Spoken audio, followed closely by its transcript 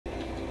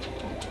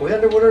we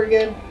underwater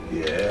again?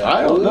 Yeah.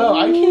 I don't know.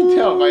 I can't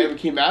tell if I ever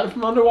came out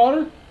from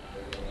underwater.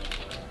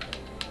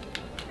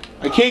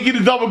 I can't get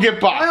a double get Why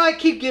box. do I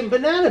keep getting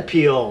banana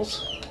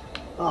peels?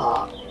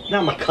 Ah,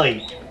 now my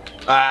kite.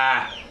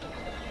 Ah.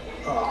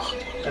 Oh,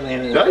 I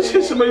landed. Did I just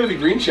hit somebody with a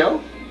green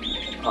shell?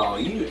 Oh,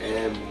 you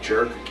am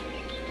jerk.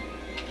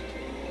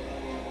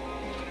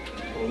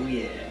 Oh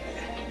yeah.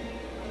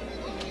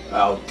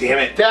 Oh, damn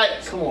it.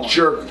 That Come on.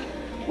 jerk.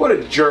 What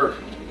a jerk.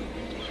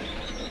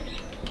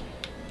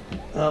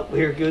 Oh,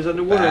 here it goes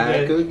underwater Back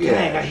again. again.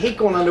 Dang, I hate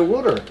going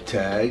underwater.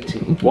 Tag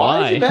team. Why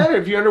does it matter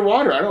if you're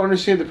underwater? I don't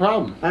understand the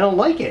problem. I don't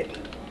like it.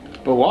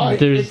 But why?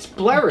 It's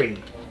blurry.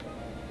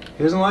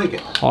 He doesn't like it.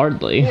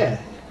 Hardly.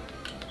 Yeah.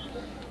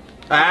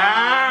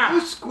 Ah!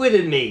 Who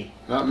squidded me?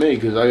 Not me,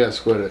 because I got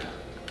squidded.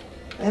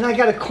 And I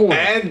got a coin.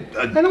 And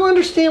I don't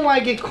understand why I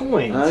get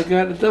coins. I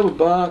got a double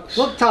box.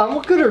 Look, Tom,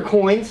 what good are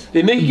coins?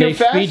 They make you They go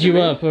faster. speed you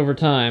man. up over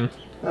time.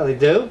 Oh, they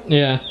do?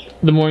 Yeah.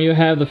 The more you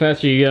have, the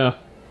faster you go.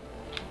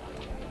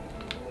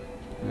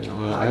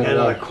 I got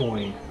another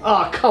coin.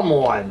 Oh, come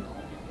on.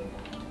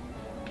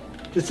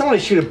 Did somebody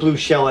shoot a blue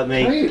shell at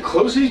Can I me? get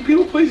close to these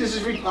people, please? This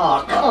is ridiculous.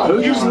 Oh, come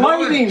on. Who's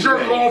lighting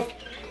Jerk me? off.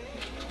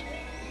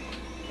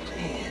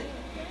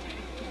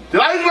 Did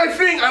I lose my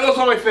thing? I lost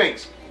all my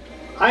things.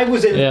 I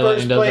was in Yeah, first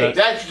Lane does place.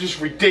 That's just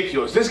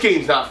ridiculous. This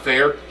game's not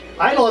fair.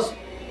 I lost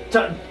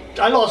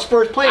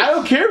first place. I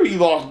don't care what you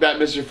lost about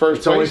Mr. First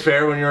It's only Place.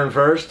 fair when you're in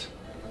first.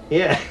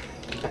 Yeah.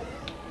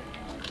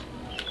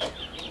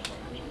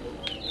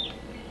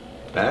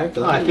 Back.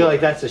 Oh, I feel like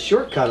that's a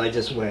shortcut I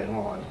just went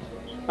on.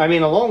 I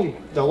mean, the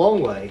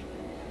long way.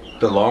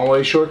 The long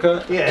way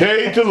shortcut? Yeah.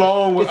 Take the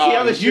long way. It's the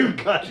other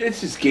shortcut.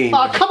 It's this game.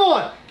 Oh, come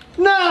on!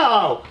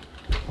 No!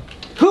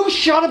 Who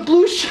shot a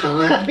blue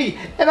shell at me?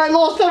 And I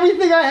lost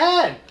everything I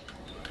had.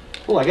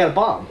 Oh, I got a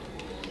bomb.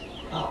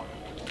 Oh.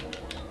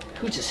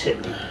 Who just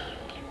hit me?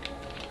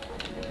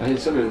 I hit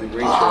somebody with a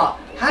green Ah,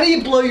 how do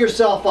you blow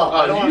yourself up?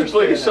 I Oh, don't you just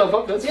blow understand yourself that.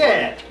 up? That's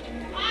Yeah.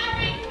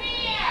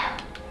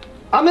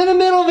 I'm in the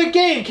middle of a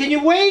game. Can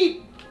you wait?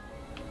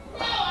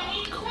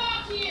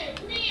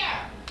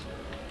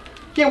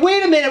 Yeah,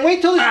 wait a minute.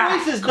 Wait till this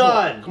race is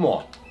done. Come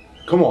on.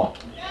 Come on.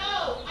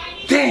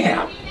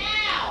 Damn.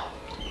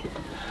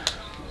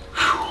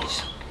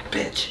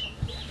 Bitch.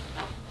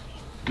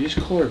 You just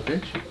call her a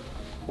bitch?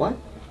 What?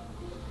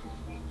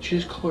 You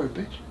just call her a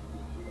bitch?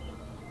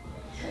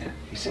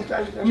 You think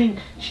I mean,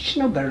 she should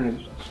know better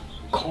than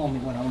call me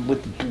when I'm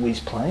with the boys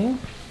playing.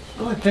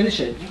 Go ahead, finish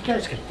it. You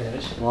guys can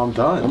finish. Well, I'm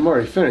done. I'm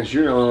already finished.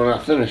 You're the only one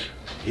not finished.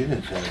 You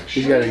didn't finish.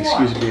 She's got an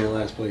excuse to be in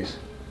last place.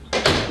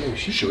 Yeah,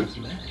 she should.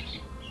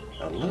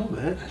 A little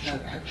bit.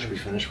 Should we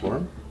finish for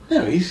him?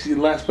 No, he's in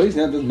last place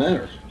now. It doesn't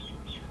matter.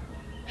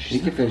 He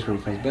can finish when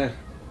he comes back.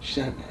 She's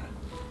not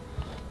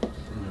mad.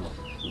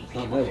 It's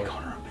not my way.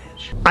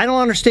 I don't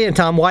understand,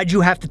 Tom. Why'd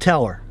you have to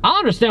tell her? I don't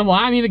understand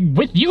why I'm even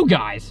with you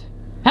guys.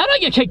 How did I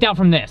get kicked out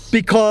from this?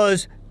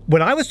 Because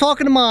when I was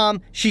talking to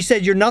Mom, she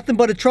said you're nothing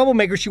but a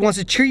troublemaker. She wants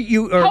to treat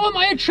you. How am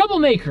I a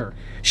troublemaker?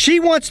 She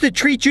wants to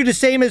treat you the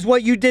same as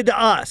what you did to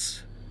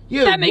us.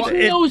 Yeah, That makes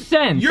no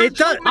sense. You're It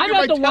does- telling I'm me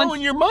not by the one-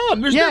 telling your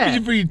mom. There's no Yeah.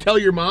 reason for you to tell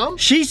your mom.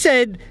 She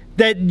said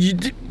that,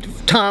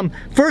 Tom,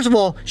 first of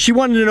all, she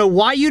wanted to know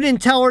why you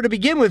didn't tell her to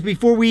begin with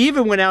before we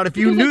even went out if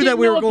you Because I knew that didn't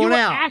we know were if you going were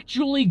out.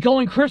 actually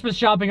going Christmas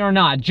shopping or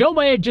not. Joe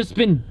may have just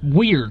been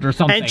weird or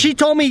something. And she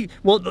told me,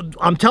 well,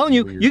 I'm telling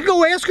you, you can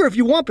go ask her if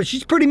you want, but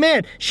she's pretty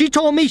mad. She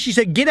told me, she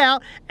said, get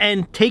out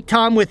and take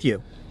Tom with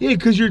you. Yeah,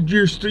 because you're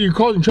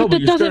causing trouble. But that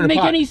You're doesn't stirring make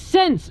the pot. any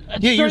sense.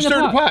 Yeah, you're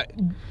stirring the pot.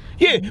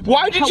 Yeah,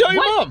 why'd you tell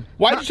your What? mom?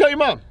 Why'd you tell your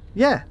mom?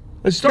 Yeah.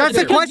 Let's start That's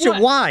the there. question.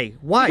 what? Why?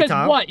 Why, Because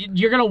Tom? what?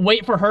 You're gonna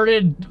wait for her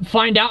to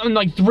find out in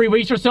like 3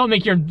 weeks or so, and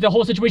make the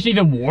whole situation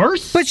even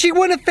worse? But she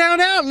wouldn't have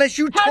found out unless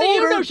you How told do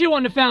you her. know she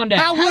wouldn't have found out?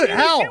 How would? do you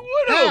know How? she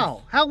would've?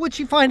 How would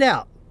she find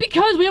out?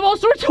 Because we have all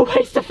sorts of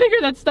ways to figure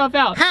that stuff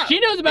out. How?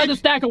 She knows about the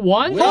stack of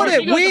ones. Hold How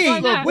it, she goes to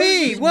find that?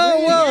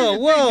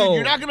 whoa.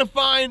 You're not gonna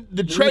find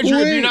the treasure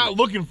if you're not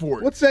looking for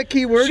it. What's that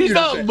key word? She's you're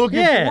not saying? looking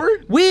Yeah, for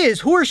it. we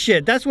is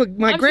horseshit. That's what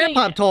my I'm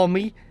grandpa saying- told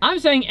me. I'm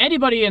saying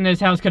anybody in this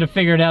house could have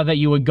figured out that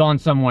you had gone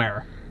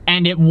somewhere.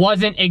 And it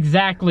wasn't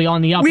exactly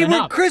on the up We and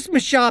went up.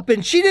 Christmas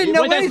shopping. She didn't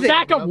know With a anything.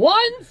 stack of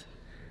ones?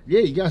 Yeah,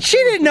 you got. She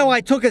didn't know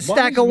I took a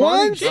stack of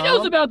ones. She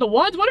knows about the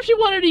ones. What if she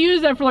wanted to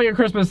use that for like a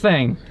Christmas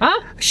thing?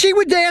 Huh? She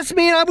would ask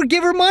me and I would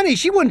give her money.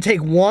 She wouldn't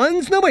take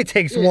ones. Nobody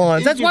takes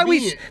ones. That's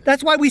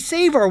why we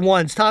save our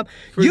ones, Tom.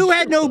 You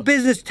had no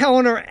business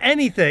telling her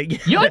anything.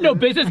 You had no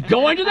business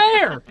going to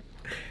there.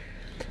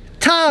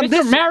 Tom,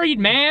 Mr. Married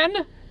Man.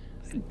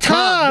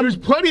 Tom, There's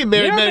plenty of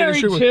married You're men in married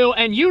this room. too,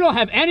 and you don't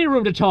have any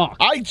room to talk.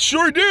 I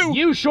sure do.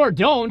 You sure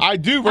don't. I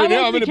do How right long now.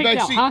 have I'm in you the been back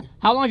kicked seat. out, huh?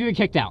 How long have you been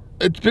kicked out?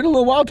 It's been a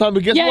little while, Tom,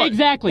 but guess Yeah, what?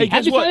 exactly. Hey, Have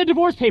guess you what? signed the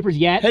divorce papers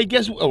yet? Hey,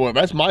 guess what? Oh, well,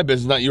 that's my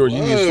business, not yours.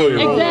 You need to slow your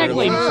roll.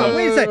 Exactly.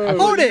 wait a second.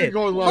 Hold it.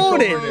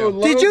 Hold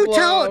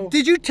it.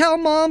 Did you tell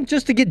Mom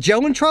just to get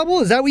Joe in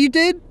trouble? Is that what you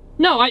did?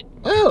 No,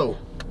 Oh.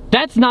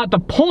 that's not the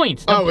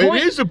point. The point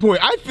It is the point.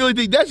 I feel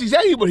like that's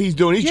exactly what he's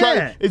doing. He's Yeah.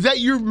 trying. Is that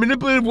your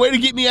manipulative way to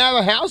get me out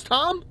of the house,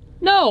 Tom?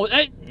 No,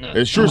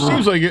 It sure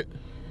seems like it.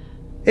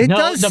 It No,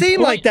 does the seem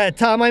point- like that,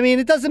 Tom. I mean,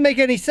 it doesn't make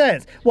any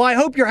sense. Well, I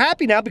hope you're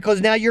happy now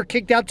because now you're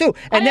kicked out too.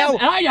 And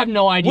I have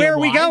no idea. where are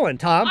we why. going,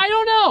 Tom? I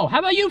don't know. How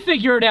about you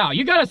figure it out?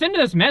 You got us into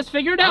this mess.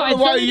 Figure it out. I don't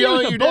know why And so you yell do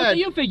at so your both dad. of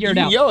you figure You it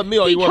can out. yell at me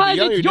all you want, but Because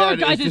yelling at it's your your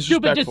dad is guys'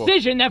 stupid disrespectful.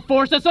 decision that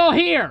forced us all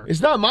here.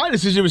 It's not my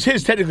decision. It was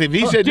his, technically. If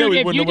he said no, Dude, he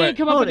if wouldn't you have didn't went.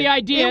 come up with the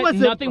idea,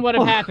 nothing would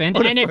have happened.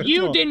 And if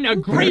you didn't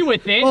agree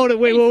with it, Hold it,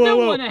 wait, it wait, still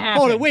wait, wouldn't have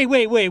hold it,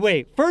 happened.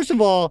 wait. First of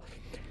all,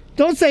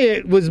 don't say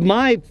it was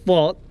my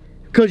fault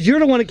because you're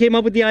the one that came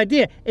up with the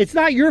idea. It's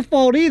not your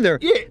fault either.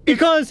 Yeah,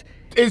 because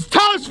It's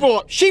Tom's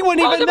fault. she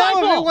wouldn't Why even was it my know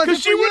if it fault? wasn't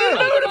Because for she wouldn't you. have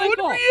known if it wasn't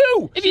for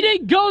you. If you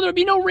didn't go, there'd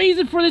be no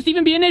reason for this to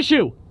even be an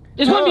issue.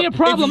 This wouldn't be a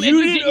problem If you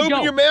if you didn't open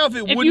go. your mouth, it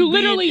if wouldn't you be an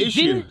literally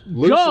issue. didn't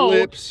Loose go,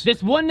 lips.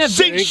 this wouldn't have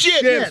Sink been.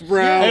 ships,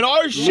 bro. And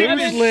our ship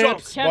Kevin,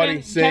 sucks,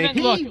 buddy.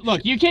 Kevin,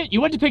 look,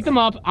 you went to pick them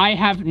up. I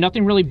have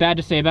nothing really bad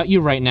to say about you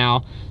right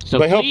now. So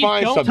But he'll please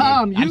find don't. something.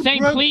 Tom, I'm you saying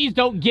broke- please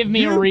don't give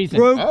me a You reason.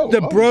 broke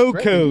the bro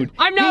great. code.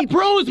 I'm not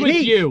bros with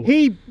you.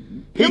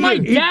 You're my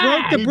he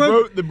dad. broke He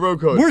broke the bro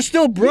code. We're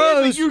still Yeah,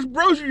 bros. but you're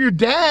bros with your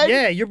dad.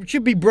 Yeah, you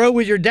should be bro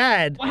with your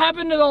dad. What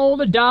happened to the old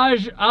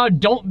adage?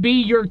 Don't be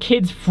your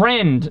kid's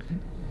friend.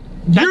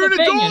 That's You're the an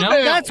thing, adult you know?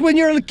 now. That's when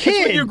you're a That's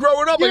kid. when you're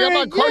growing up. Like, I'm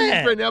not Cardi's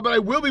yeah. friend now, but I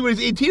will be when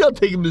he's 18. I'll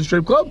take him to the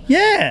strip club.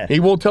 Yeah. He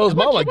won't tell his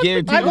mom. I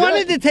guarantee I you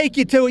wanted that. to take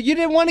you to it. You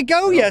didn't want to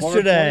go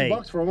yesterday.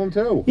 $120 from him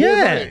too.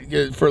 Yeah.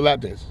 Yeah, for a lap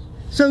dance.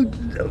 So,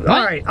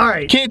 all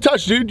right. Can't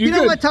touch, dude. You're You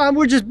know good. what, Tom?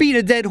 We're just beating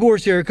a dead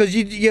horse here because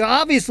you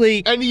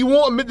obviously. And you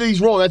won't admit that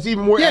he's wrong. That's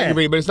even more Yeah.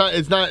 aggravating. But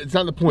it's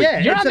not the point. Yeah.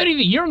 You're not It's a-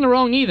 either. You're in the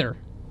wrong either.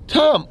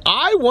 Tom,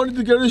 I wanted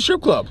to go to the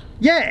strip club.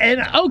 Yeah,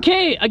 and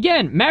Okay,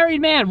 again, married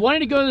man wanted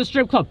to go to the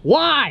strip club.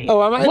 Why?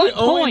 Oh, am I what the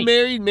only point?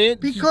 married man?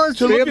 Because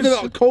to they look have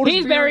at the coldest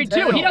He's beer married in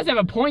too. town. He doesn't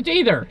have a point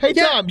either. Hey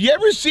Yeah. Tom, you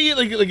ever see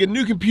like a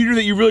new computer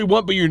that you really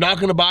want, but you're not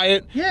going to buy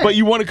it, Yeah. but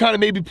you want to kind of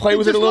maybe play Yeah,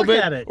 with it a just little look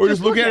bit, at it. or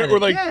just look at it, or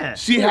like Yeah.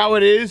 see how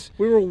it is?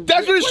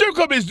 That's what a strip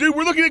club is, dude.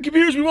 We're looking at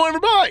computers we won't ever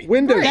buy.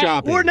 Window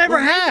shopping. we'll never We're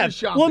window have.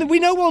 shopping. Well, we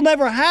know we'll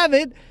never have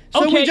it,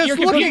 so Okay, we're just you're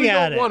looking completely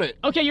at don't want it.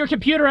 Okay, your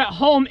computer at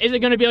home isn't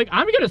going to be like,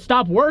 I'm going to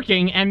stop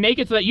working and make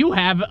it so that you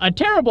have a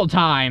terrible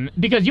time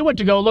because you went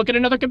to go look at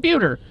another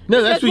computer.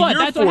 No, that's what you're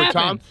That's for, what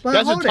Tom. happens. But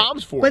That's what hold it.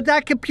 Tom's for. But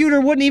that computer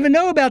wouldn't even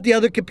know about the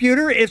other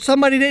computer if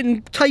somebody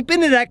didn't type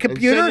into that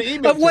computer an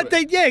email of what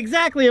to they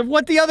exactly of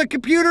what the other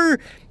computer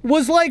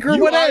was like or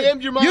You whatever.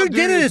 IM'd your mom, You dude,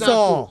 did it's this not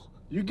all. cool.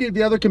 You gave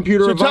the other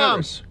computer So a Tom,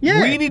 virus.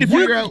 Yeah, we need to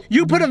figure out.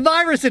 You put a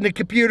virus in the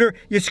computer,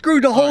 you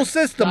screwed the whole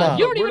system guys, up.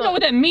 You don't even know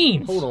what that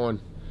means. Hold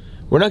on.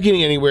 We're not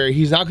getting anywhere.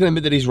 He's not going to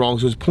admit that he's wrong,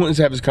 so it's pointless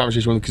to have this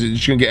conversation with him because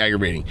it's going to get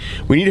aggravating.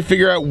 We need to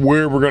figure out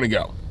where we're going to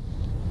go.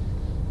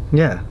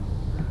 Yeah.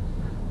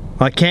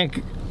 I can't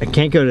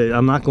go to.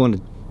 I'm not going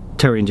to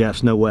Terry and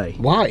Jeff's. No way.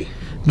 Why?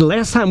 The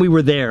last time we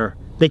were there,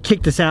 they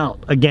kicked us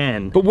out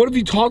again. But what if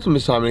you talked to him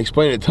this time and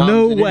explained it? Tom's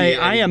No an way.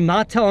 idiot, I am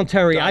not telling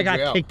Terry I Tom's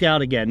got out. kicked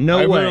out again. No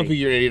I really don't way. think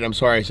you're an idiot. I'm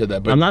sorry I said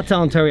that, but I'm not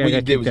telling Terry I what got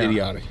you did kicked was out.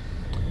 idiotic.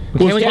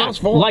 Can Well, we it's go- Tom's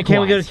fault.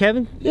 Can we go to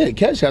Kevin? Yeah,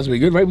 Kev's house will be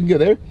good, right? We can go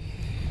there.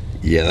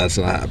 Yeah, that's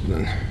not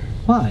happening.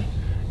 Why?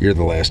 You're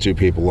the last two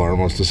people Lauren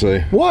wants to see.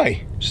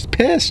 Why? She's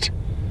pissed.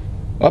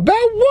 About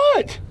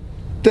what?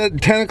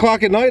 That 10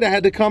 o'clock at night I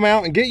had to come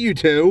out and get you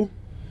two,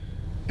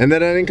 and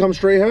then I didn't come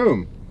straight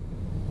home.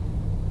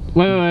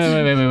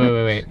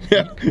 Wait.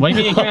 Yeah. What do you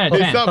mean you came out at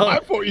It's 10? not my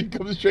fault you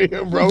come straight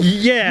home, bro.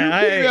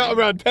 Yeah, You came out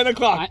around 10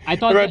 o'clock. I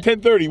thought around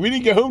that- 10:30. We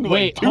didn't get home till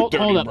Wait, like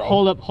 2:30,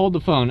 hold the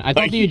phone. I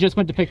thought Like- that you just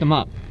went to pick them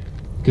up.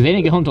 Because they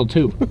didn't get home till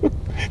 2.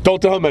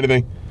 Don't tell him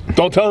anything.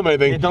 Don't tell him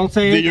anything. Yeah, don't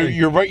say anything.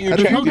 You're writing your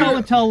check. He'll go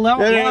and tell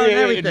Lauren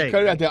everything. Just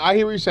cut it out there. I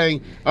hear what you're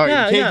saying. All right,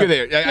 Yeah, you can't yeah. go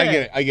there. I Yeah.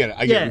 get it. I get it.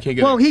 We can't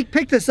go Well, there. he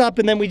picked us up,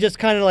 and then we just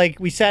kind of like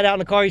we sat out in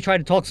the car. He tried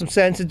to talk some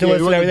sense into Yeah, us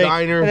we and went to the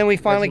everything, diner, and then we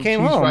had finally some came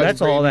cheese home. fries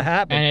That's and all that gravy.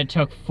 happened. And it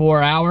took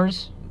 4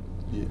 hours.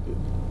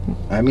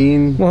 I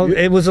mean, Well,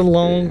 it was a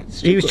long.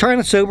 He was trying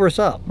to sober us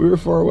up. We were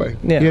far away.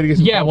 Yeah. You had to get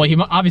some Yeah, well, he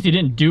obviously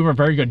didn't do a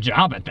very good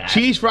job at that.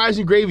 cheese fries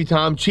and gravy,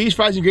 Tom. Cheese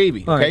fries and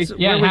gravy. All right, Okay. so-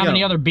 Yeah, Where and we how go?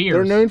 many other beers?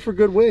 they're known for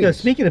good wings. Yeah,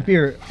 speaking of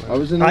beer, I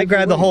was in. I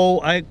grabbed the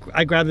whole. I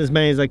grabbed as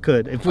many as I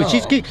could. If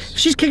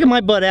she's kicking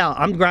my butt out,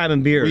 I'm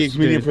grabbing beers. We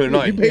comedian dude. for the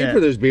night. You paid Yeah. for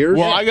those beers.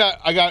 Well, I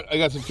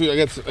got some food. I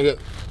got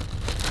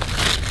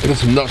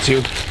some nuts here.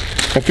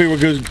 I figure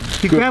what goes.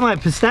 You grab my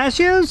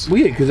pistachios?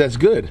 Weird, because that's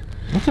good.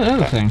 What's the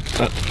other thing?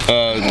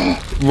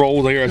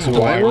 Rolls. I got some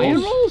Hawaiian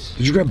rolls. rolls?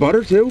 Did you grab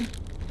butter too?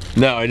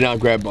 No, I did not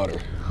grab butter.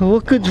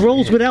 What good's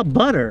rolls without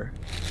butter?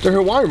 They're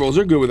Hawaiian rolls.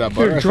 They're good without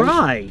butter. They're I think.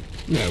 dry.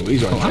 No,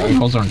 these aren't dry.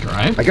 Rolls aren't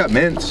dry. I got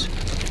mints.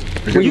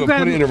 What, you you gonna grab-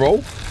 put it in a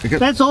roll?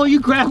 That's all you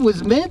grabbed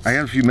was mints? I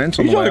got a few mints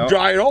on These the way aren't out.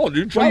 dry at all,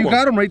 dude. Try Well, you one.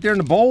 got them right there in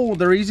the bowl.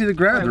 They're easy to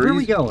grab. All right, They're where are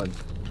we easy. going?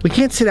 We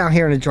can't sit out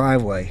here in the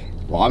driveway.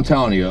 Well, I'm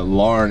telling you,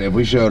 Lauren, if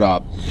we showed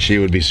up, she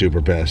would be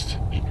super pissed.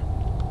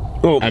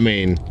 Oh, I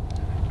mean,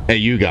 at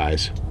you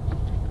guys.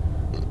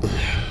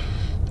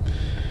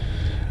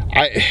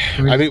 I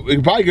mean, we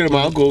could probably go to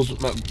my uncle's.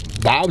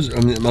 Bob's. I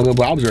mean, my uncle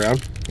Bob's around.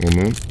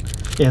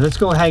 Mm-hmm. Yeah, let's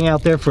go hang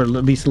out there for at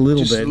least a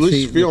little Just bit. at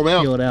least feel him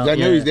out. Feel it out. I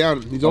know yeah. he's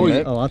down. He's always.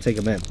 Okay. Oh, I'll take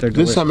them in. They're This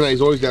delicious. time of night,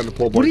 he's always down to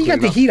pull. What do you got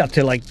the heat up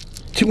to? Like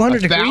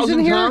 200 degrees in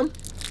here? Tom?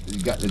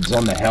 It's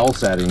on the hell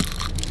setting.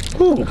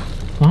 Ooh.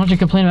 Why don't you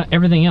complain about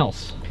everything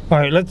else? All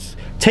right, let's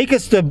take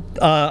us to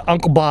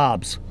Uncle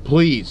Bob's.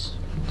 Please.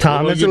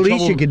 Tom, that's the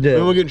least you could do.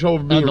 Then we'll get in trouble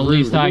for being The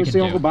least I could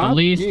do. The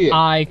least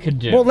I could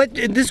do. Well,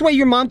 this way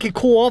your mom can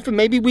cool off and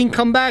maybe we can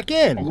come back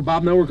in. Uncle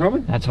Bob know we're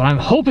coming? That's what I'm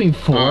hoping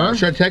for.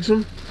 Should I text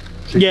him?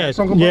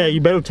 Yeah, you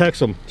better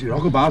text him. Dude,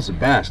 Uncle Bob's the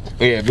best.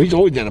 Yeah, but he's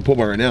always down at pull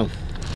bar right now.